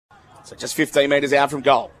So just 15 metres out from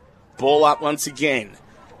goal. Ball up once again.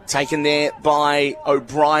 Taken there by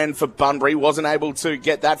O'Brien for Bunbury. Wasn't able to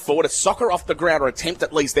get that forward. A soccer off the ground, or attempt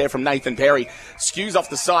at least there from Nathan Perry. Skews off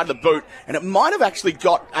the side of the boot. And it might have actually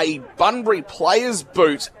got a Bunbury player's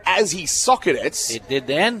boot as he socketed it. It did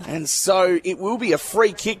then. And so it will be a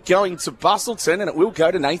free kick going to Busselton, and it will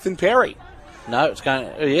go to Nathan Perry. No, it's going...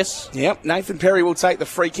 yes. Yep, Nathan Perry will take the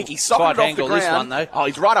free kick. He socketed off the ground. This one, though. Oh,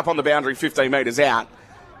 he's right up on the boundary, 15 metres out.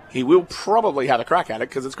 He will probably have a crack at it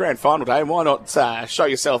because it's grand final day, and why not show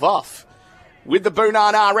yourself off? With the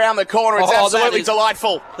Boonana around the corner, it's absolutely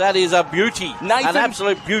delightful. That is a beauty. An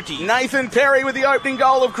absolute beauty. Nathan Perry with the opening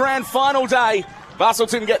goal of grand final day.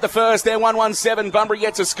 Busselton get the first. They're 1-1-7. Bunbury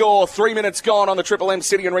yet to score. 3 minutes gone on the Triple M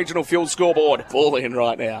City and Regional Fuel scoreboard. Ball in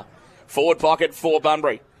right now. Forward pocket for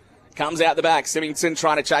Bunbury. Comes out the back. Symington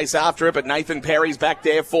trying to chase after it, but Nathan Perry's back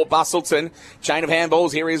there for Busselton. Chain of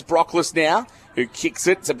handballs. Here is Brockless now, who kicks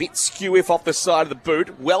it. It's a bit skew-if off the side of the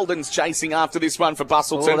boot. Weldon's chasing after this one for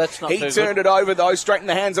Busselton. He turned it over, though, straight in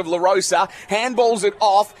the hands of LaRosa. Handballs it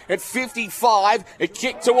off at 55. A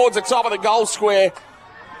kick towards the top of the goal square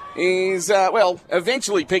is,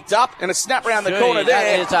 eventually picked up, and a snap round the corner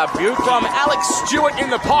there. That is a beauty. From Alex Stewart in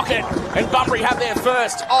the pocket, and Bunbury have their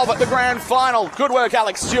first of the grand final. Good work,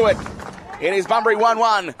 Alex Stewart. It is Bunbury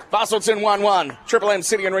 1-1, Busselton 1-1. Triple M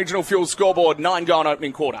City and Regional Fuel scoreboard, 9 gone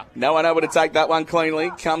opening quarter. No one able to take that one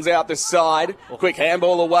cleanly. Comes out the side. Quick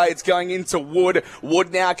handball away. It's going into Wood.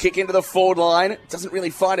 Wood now kick into the forward line. Doesn't really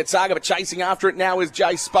find a target, but chasing after it now is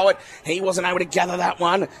Jay Spowett. He wasn't able to gather that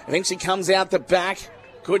one. Eventually comes out the back.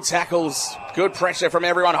 Good tackles. Good pressure from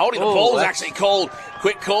everyone. Holding the ball was actually called.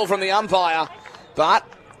 Quick call from the umpire. But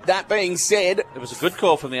that being said... It was a good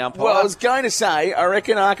call from the umpire. Well, I was going to say, I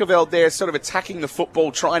reckon Arkeveld there sort of attacking the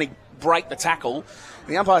football, trying to break the tackle.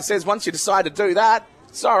 The umpire says, once you decide to do that,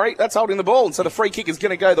 sorry, that's holding the ball. And so the free kick is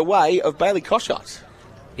going to go the way of Bailey Koshot.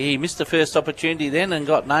 He missed the first opportunity then and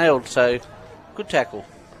got nailed, so good tackle.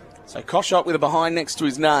 So Koshot with a behind next to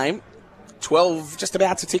his name. 12, just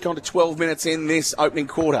about to tick on to 12 minutes in this opening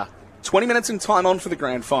quarter. 20 minutes in time on for the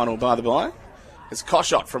grand final, by the by. It's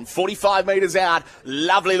Koshot from 45 metres out.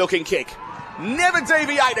 Lovely looking kick. Never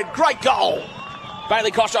deviated. Great goal. Bailey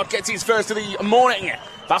Koshot gets his first of the morning.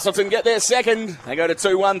 Busselton get their second. They go to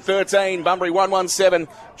 2-1-13. Bunbury 1-1-7.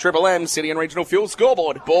 Triple M City and Regional Fuel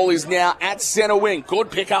scoreboard. Ball is now at centre wing. Good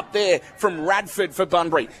pick up there from Radford for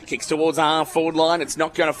Bunbury. Kicks towards the half-forward line. It's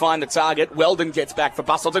not going to find the target. Weldon gets back for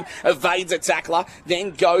Busselton. Evades a tackler.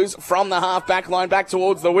 Then goes from the half-back line back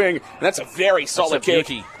towards the wing. And that's a very solid kick.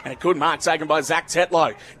 Beauty. And a good mark taken by Zach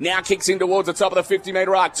Tetlow. Now kicks in towards the top of the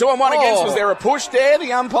 50-metre arc. 2-on-1 against. Was there a push there?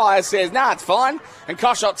 The umpire says, nah, it's fine. And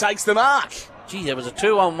Koshot takes the mark. Gee, there was a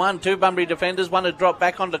 2-on-1, two Bunbury defenders. One had dropped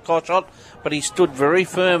back onto Koshot, but he stood very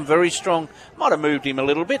firm, very strong. Might have moved him a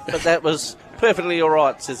little bit, but that was perfectly all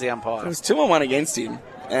right, says the umpire. It was 2-on-1 against him,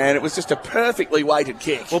 and it was just a perfectly weighted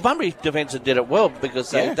kick. Well, Bunbury defence did it well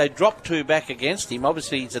because they dropped two back against him.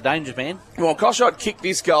 Obviously, he's a danger man. Well, Koshot kicked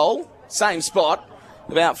this goal, same spot,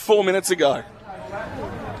 about 4 minutes ago.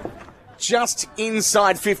 Just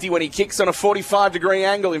inside 50 when he kicks on a 45-degree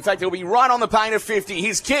angle. In fact, he'll be right on the paint of 50.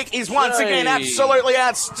 His kick is once again absolutely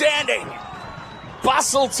outstanding.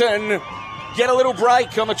 Busselton get a little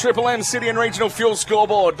break on the Triple M City and Regional Fuel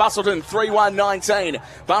scoreboard. Busselton 3-1-19.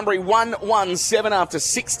 Bunbury 1-1-7 after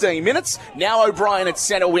 16 minutes. Now O'Brien at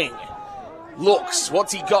centre wing. Looks,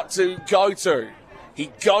 what's he got to go to?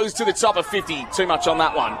 He goes to the top of 50. Too much on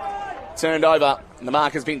that one. Turned over, and the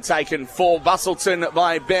mark has been taken for Busselton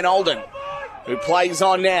by Ben Olden, who plays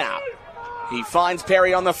on now. He finds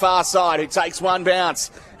Perry on the far side, who takes one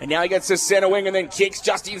bounce, and now he gets to centre wing and then kicks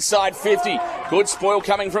just inside 50. Good spoil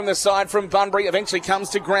coming from the side from Bunbury. Eventually comes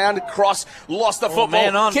to ground, cross, lost the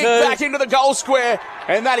football, kick back into the goal square,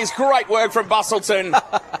 and that is great work from Busselton.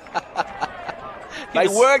 They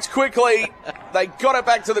worked quickly. They got it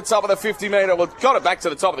back to the top of the 50-metre. Well, got it back to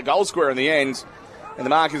the top of the goal square in the end. And the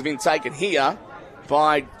mark has been taken here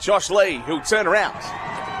by Josh Lee, who'll turn around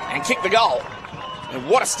and kick the goal. And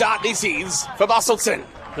what a start this is for Busselton.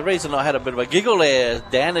 The reason I had a bit of a giggle there,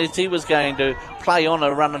 Dan, is he was going to play on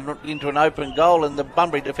and run into an open goal, and the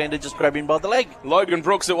Bunbury defender just grabbed him by the leg. Logan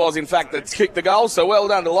Brooks it was, in fact, that kicked the goal, so well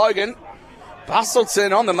done to Logan.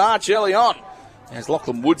 Busselton on the march early on. As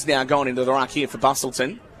Lachlan Wood's now going into the ruck here for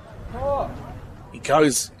Busselton. He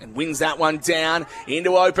goes and wins that one down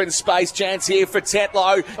into open space. Chance here for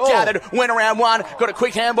Tetlow. Gathered, went around one, got a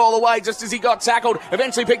quick handball away just as he got tackled.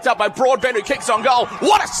 Eventually picked up by Broadbent, who kicks on goal.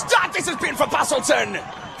 What a start this has been for Busselton.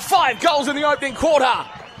 5 goals in the opening quarter.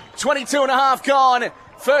 22 and a half gone.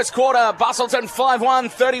 First quarter, Busselton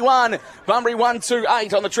 5-1, 31. Bunbury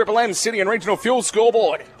 1-2-8 on the Triple M City and Regional Fuel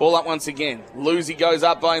scoreboard. Ball up once again. Lucy goes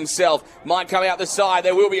up by himself. Might come out the side.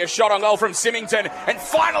 There will be a shot on goal from Symington. And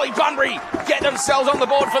finally, Bunbury get themselves on the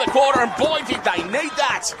board for the quarter. And boy, did they need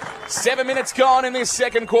that. 7 minutes gone in this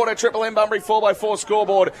second quarter. Triple M Bunbury 4x4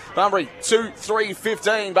 scoreboard. Bunbury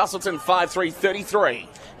 2-3-15. Busselton 5-3-33.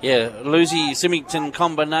 Yeah, Lucy Symington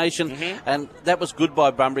combination, and that was good by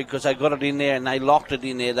Bunbury because they got it in there and they locked it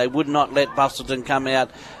in there. They would not let Busselton come out,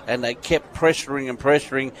 and they kept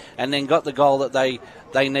pressuring, and then got the goal that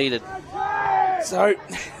they needed. So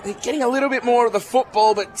they're getting a little bit more of the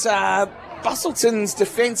football, but Busselton's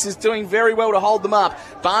defence is doing very well to hold them up.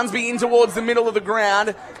 Barnsby in towards the middle of the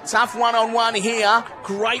ground. Tough one-on-one here.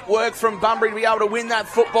 Great work from Bunbury to be able to win that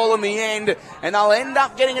football in the end. And they'll end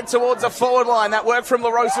up getting it towards the forward line. That work from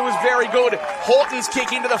LaRosa was very good. Horton's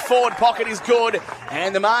kick into the forward pocket is good.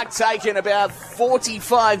 And the mark taken about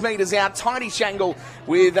 45 metres out. Tiny Shangle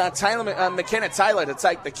with McKenna Taylor to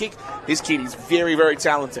take the kick. This kid is very, very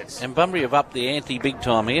talented. And Bunbury have upped the ante big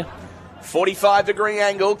time here. 45-degree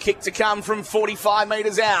angle, kick to come from 45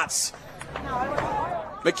 metres out.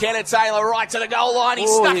 McKenna Taylor right to the goal line.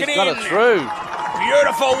 He's stuck it in. Got it through.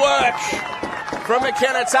 Beautiful work from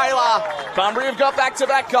McKenna Taylor. Bunbury have got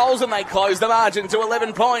back-to-back goals and they close the margin to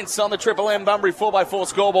 11 points on the Triple M Bunbury 4x4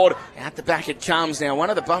 scoreboard. Out the back it comes now.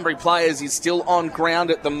 One of the Bunbury players is still on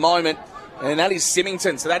ground at the moment, and that is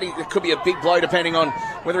Symington. So it could be a big blow depending on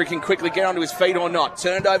whether he can quickly get onto his feet or not.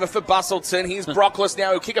 Turned over for Busselton. Here's Brockless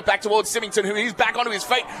now, who'll kick it back towards Symington, who is back onto his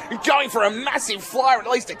feet and going for a massive fly, or at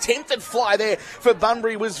least attempted fly there for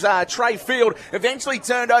Bunbury was Trey Field. Eventually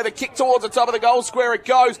turned over, kicked towards the top of the goal square it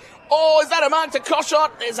goes. Oh, is that a mark to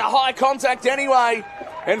Koshot? There's a high contact anyway.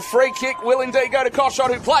 And free kick will indeed go to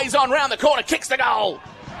Koshot, who plays on round the corner, kicks the goal.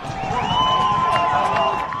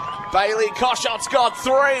 Bailey Koshot's got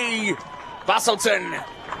 3. Busselton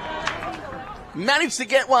managed to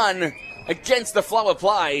get one against the flow of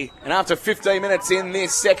play, and after 15 minutes in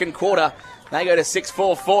this second quarter, they go to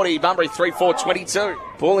 6-4-40, Bunbury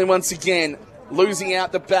 3-4-22. Ball in once again, losing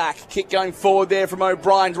out the back, kick going forward there from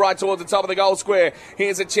O'Brien, right towards the top of the goal square.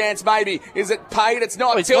 Here's a chance maybe, is it paid? It's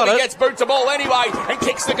not. Tilby gets boot to ball anyway and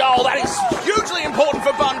kicks the goal. That is hugely important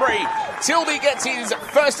for Bunbury. Tilby gets his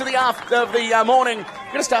first of the morning.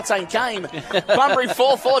 I'm going to start saying game. Bunbury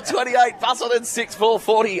 4-4-28, Busselton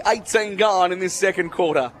 6-4-40, 18 gone in this second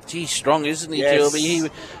quarter. Gee, strong, isn't he, yes.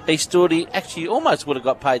 Tilby? He stood, he actually almost would have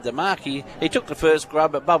got paid the mark. He took the first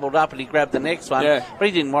grub, it bubbled up, and he grabbed the next one. Yeah. But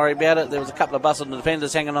he didn't worry about it. There was a couple of Busselton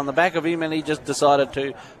defenders hanging on the back of him, and he just decided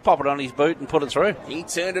to pop it on his boot and put it through. He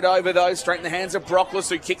turned it over, though, straight in the hands of Brockless,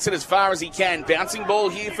 who kicks it as far as he can. Bouncing ball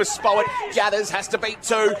here for Spowett. Gathers, has to beat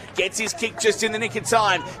 2. Gets his kick just in the nick of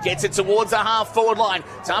time. Gets it towards the half-forward line.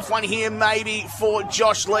 Tough one here maybe for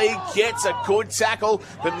Josh Lee. Gets a good tackle,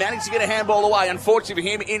 but managed to get a handball away. Unfortunately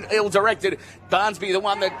for him, ill-directed. Barnsby, the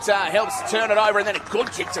one that helps turn it over, and then a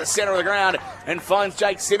good kick to the centre of the ground and finds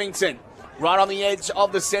Jake Symington right on the edge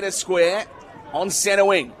of the centre square on centre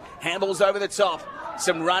wing. Handballs over the top.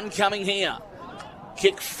 Some run coming here.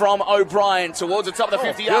 Kick from O'Brien towards the top of the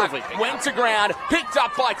 50-yard. Went to ground, picked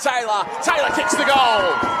up by Taylor. Taylor kicks the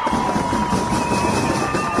goal.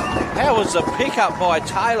 How was the pick-up by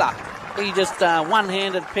Taylor? He just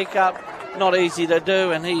one-handed pick-up, not easy to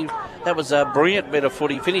do, and that was a brilliant bit of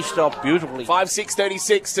footy. Finished off beautifully.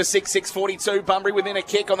 5-6-36 to 6-6-42. Bunbury within a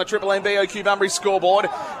kick on the Triple M BOQ Bunbury scoreboard.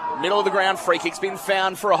 Middle of the ground, free kick's been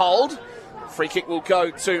found for a hold. Free kick will go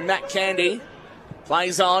to Matt Candy.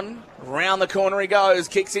 Plays on. Round the corner he goes.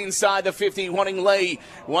 Kicks inside the 50, wanting Lee.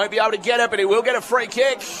 Won't be able to get it, but he will get a free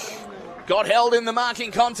kick. Got held in the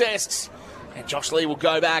marking contest. And Josh Lee will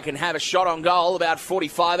go back and have a shot on goal, about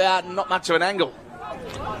 45 out, and not much of an angle.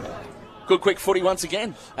 Good quick footy once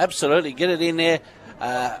again. Absolutely. Get it in there.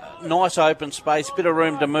 Nice open space, bit of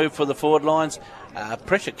room to move for the forward lines.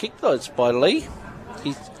 Pressure kick those by Lee.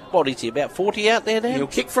 What is he, about 40 out there, Dan? He'll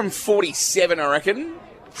kick from 47, I reckon.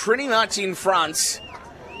 Pretty much in front.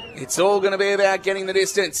 It's all going to be about getting the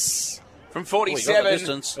distance. From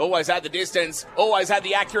 47, always had the distance, always had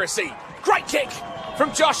the accuracy. Great kick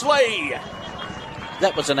from Josh Lee.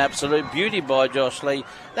 That was an absolute beauty by Josh Lee.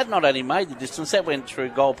 That not only made the distance, that went through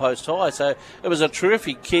goalpost high. So it was a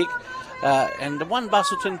terrific kick. And the one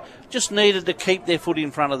Busselton just needed to keep their foot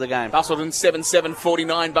in front of the game. Busselton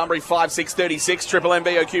 7-7-49, Bunbury 5-6-36. Triple M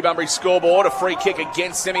BOQ Bunbury scoreboard. A free kick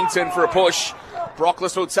against Symington for a push.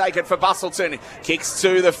 Brockless will take it for Busselton. Kicks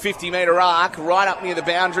to the 50-metre arc, right up near the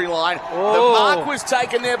boundary line. Oh. The mark was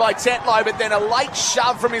taken there by Tetlow, but then a late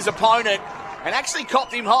shove from his opponent and actually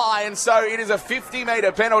copped him high, and so it is a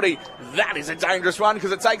 50-metre penalty. That is a dangerous one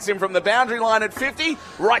because it takes him from the boundary line at 50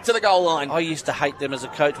 right to the goal line. I used to hate them as a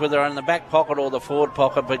coach, whether they're in the back pocket or the forward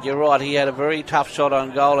pocket, but you're right, he had a very tough shot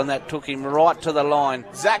on goal, and that took him right to the line.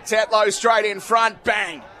 Zach Tetlow straight in front,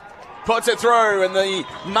 bang! Puts it through, and the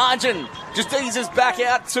margin just eases back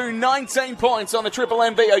out to 19 points on the Triple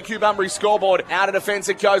M BOQ Bunbury scoreboard. Out of defence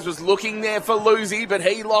it goes, was looking there for Lucy, but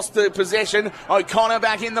he lost the possession. O'Connor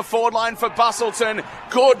back in the forward line for Busselton.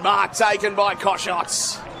 Good mark taken by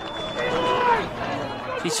Koshots.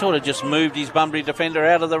 He sort of just moved his Bunbury defender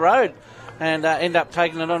out of the road and end up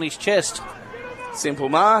taking it on his chest. Simple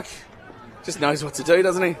mark. Just knows what to do,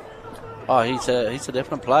 doesn't he? Oh, he's a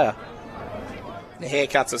definite player. The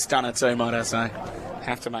haircut's a stunner too, might I say.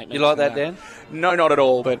 Have to make. You like that, Dan? No, not at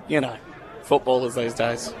all, but, you know, footballers these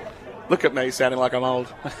days. Look at me sounding like I'm old.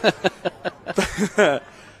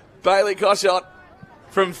 Bailey Koshot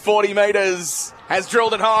from 40 metres has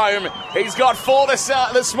drilled it home. He's got 4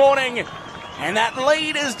 this morning. And that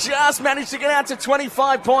lead has just managed to get out to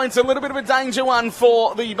 25 points. A little bit of a danger one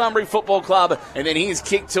for the Bunbury Football Club. And then he's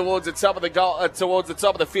kicked towards the top of the goal, towards the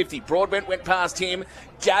top of the 50. Broadbent went past him.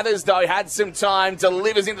 Gathers, though, had some time.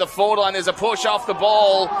 Delivers into the forward line. There's a push off the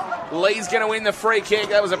ball. Lee's going to win the free kick.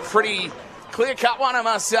 That was a pretty clear-cut one, I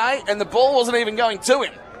must say. And the ball wasn't even going to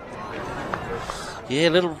him. Yeah,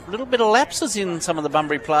 a little bit of lapses in some of the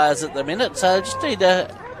Bunbury players at the minute. So just need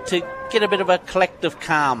to get a bit of a collective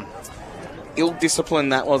calm. Ill-discipline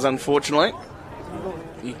that was, unfortunately.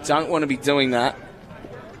 You don't want to be doing that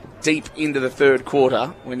deep into the third quarter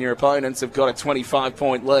when your opponents have got a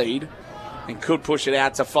 25-point lead and could push it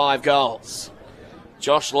out to 5 goals.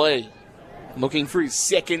 Josh Lee looking for his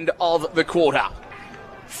second of the quarter.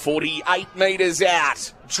 48 metres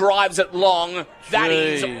out. Drives it long. That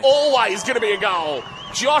is always going to be a goal.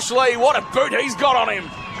 Josh Lee, what a boot he's got on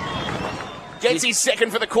him. Gets his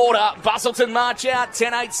second for the quarter. Busselton march out,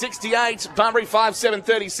 10-8-68. Bunbury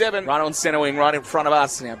 5-7-37. Right on centre wing, right in front of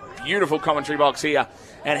us. Now, beautiful commentary box here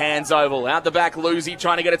at Hands Oval. Out the back, Lucy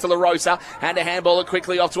trying to get it to LaRosa. Had to handball it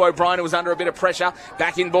quickly off to O'Brien, who was under a bit of pressure.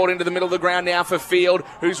 Back inboard into the middle of the ground now for Field,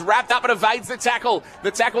 who's wrapped up and evades the tackle.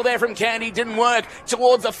 The tackle there from Candy didn't work.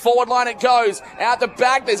 Towards the forward line it goes. Out the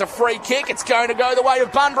back, there's a free kick. It's going to go the way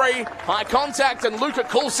of Bunbury. High contact, and Luca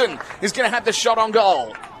Coulson is going to have the shot on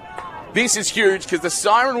goal. This is huge because the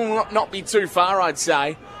siren will not be too far, I'd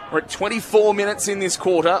say. We're at 24 minutes in this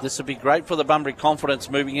quarter. This would be great for the Bunbury confidence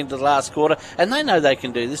moving into the last quarter, and they know they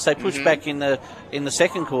can do this. They push back in the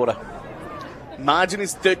second quarter. Margin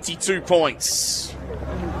is 32 points.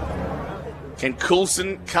 Can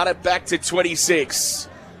Coulson cut it back to 26?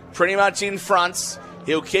 Pretty much in front.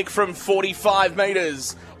 He'll kick from 45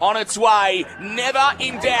 metres. On its way. Never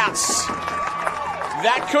in doubt.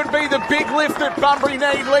 That could be the big lift that Bunbury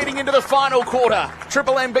need leading into the final quarter.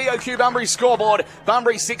 Triple M BOQ Bunbury scoreboard.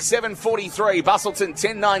 Bunbury 6-7-43. Busselton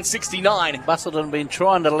 10-9-69. Busselton have been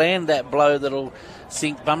trying to land that blow that'll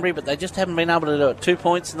sink Bunbury, but they just haven't been able to do it. 2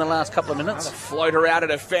 points in the last couple of minutes. Another floater out of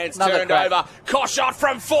defence, Another turned over. Koshot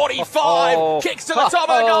from 45. Kicks to the top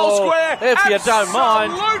of the goal square. If you don't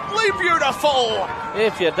mind. Absolutely beautiful.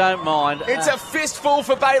 If you don't mind. It's a fistful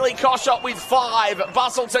for Bailey Koshot with 5.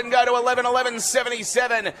 Busselton go to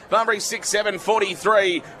 11-11-77. Bunbury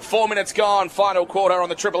 6-7-43. 4 minutes gone. Final quarter on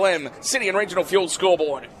the Triple M City and Regional Fuel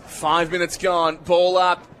scoreboard. 5 minutes gone. Ball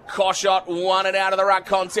up. Koshot won it out of the ruck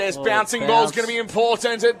contest. Bouncing ball's going to be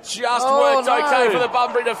important. It just worked okay for the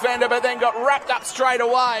Bunbury defender, but then got wrapped up straight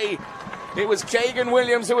away. It was Keegan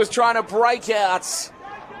Williams who was trying to break out,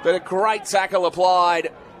 but a great tackle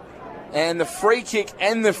applied. And the free kick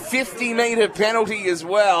and the 50-metre penalty as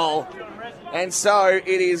well. And so it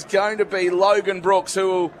is going to be Logan Brooks who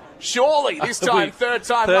will surely this time, third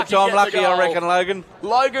time lucky, I reckon, Logan.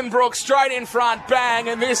 Logan Brooks straight in front, bang,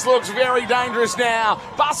 and this looks very dangerous now.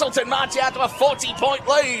 Busselton march out to a 40-point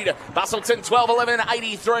lead. Busselton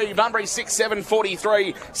 12-11-83, Bunbury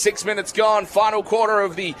 6-7-43. 6 minutes gone, final quarter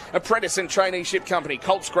of the Apprentice and Traineeship Company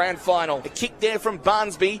Colts Grand Final. A kick there from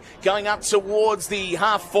Barnsby, going up towards the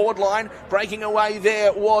half-forward line. Breaking away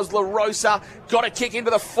there was LaRosa. Got a kick into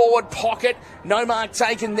the forward pocket. No mark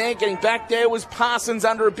taken there. Getting back there was Parsons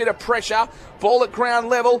under a bit of pressure. Ball at ground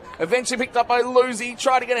level. Eventually picked up by Lucy.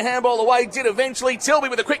 Tried to get a handball away. Did eventually. Tilby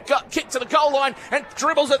with a quick kick to the goal line and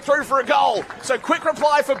dribbles it through for a goal. So quick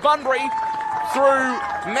reply for Bunbury through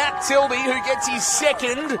Matt Tilby, who gets his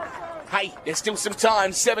second. Hey, there's still some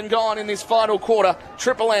time. 7 gone in this final quarter.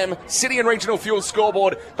 Triple M, City and Regional Fuel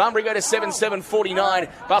scoreboard. Bunbury go to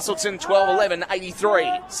 7-7-49. Busselton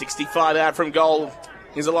 12-11-83. 65 out from goal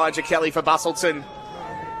is Elijah Kelly for Busselton.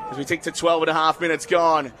 As we tick to 12 and a half minutes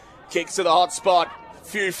gone. Kicks to the hot spot.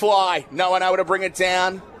 Few fly. No one able to bring it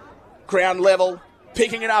down. Ground level.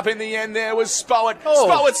 Picking it up in the end there was Spowett.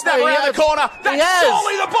 Spowett snap around the corner. That's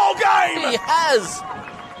surely the ball game. He has.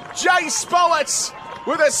 Jay Spowett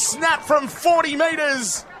with a snap from 40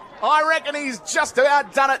 metres. I reckon he's just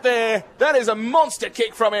about done it there. That is a monster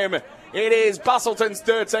kick from him. It is Busselton's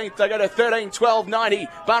 13th. They go to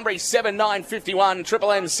 13-12-90. Bunbury 7-9-51.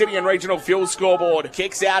 Triple M City and Regional Fuel scoreboard.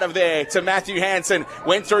 Kicks out of there to Matthew Hansen.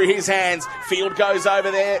 Went through his hands. Field goes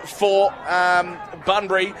over there for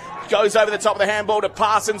Bunbury. Goes over the top of the handball to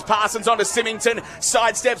Parsons. Parsons onto Symington.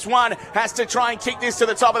 Sidesteps one. Has to try and kick this to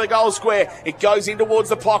the top of the goal square. It goes in towards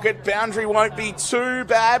the pocket. Boundary won't be too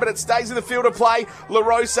bad, but it stays in the field of play.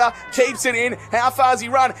 LaRosa keeps it in. How far does he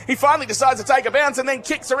run? He finally decides to take a bounce and then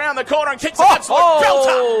kicks around the corner and kicks an absolute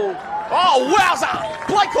belter. Oh, wowza!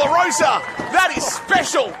 Blake LaRosa. That is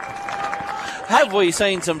special. Have we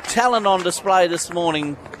seen some talent on display this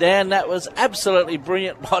morning, Dan? That was absolutely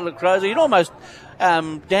brilliant by LaCroza. He'd almost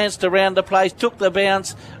danced around the place, took the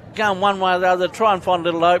bounce, going one way or the other, try and find a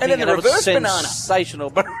little opening. And then the reverse banana.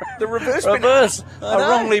 Sensational. The reverse banana. A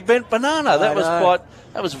wrongly bent banana.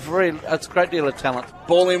 That's a great deal of talent.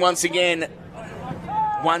 Ball in once again.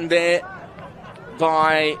 One there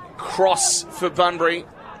by Cross for Bunbury.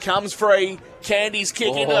 Comes free. Candy's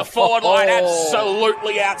kick into the forward line.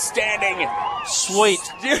 Absolutely outstanding. Sweet.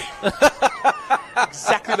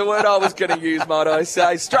 Exactly the word I was going to use, might I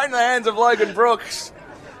say. Straight in the hands of Logan Brooks.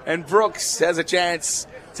 And Brooks has a chance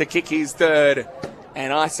to kick his third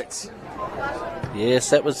and ice it.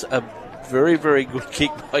 Yes, that was a very, very good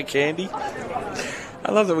kick by Candy.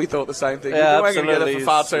 I love that we thought the same thing. Yeah, we've been working together for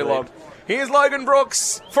far too long. Here's Logan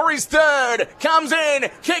Brooks for his third. Comes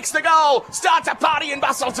in, kicks the goal, starts a party in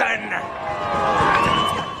Busselton.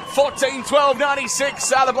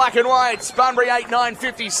 14-12-96 are the black and whites. Bunbury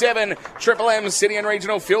 8-9-57. Triple M City and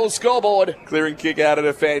Regional Fuel scoreboard. Clearing kick out of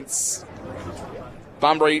defence.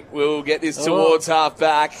 Bunbury will get this towards half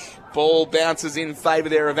back. Ball bounces in favour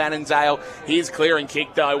there of Annandale. His clearing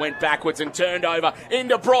kick, though, went backwards and turned over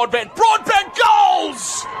into Broadbent. Broadbent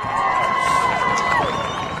goals!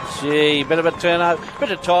 Gee, bit of a turnover,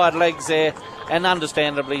 bit of tired legs there, and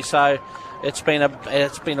understandably so. It's been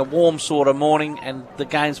a warm sort of morning, and the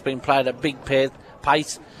game's been played at big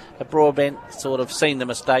pace. Broadbent sort of seen the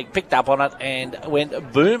mistake, picked up on it, and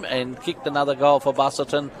went boom and kicked another goal for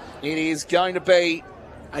Busselton. It is going to be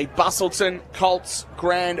a Busselton Colts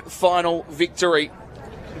grand final victory.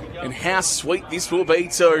 And how sweet this will be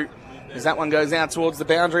too, as that one goes out towards the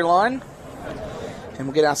boundary line. And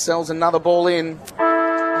we'll get ourselves another ball in.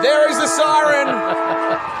 There is the siren.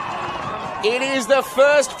 It is the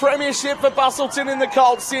first premiership for Busselton in the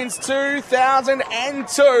Colts since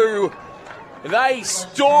 2002. They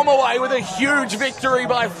storm away with a huge victory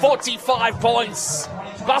by 45 points.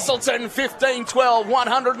 Busselton 15-12,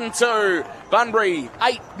 102. Bunbury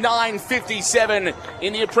 8-9-57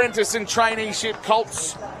 in the apprentice and traineeship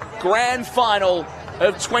Colts grand final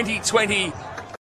of 2020.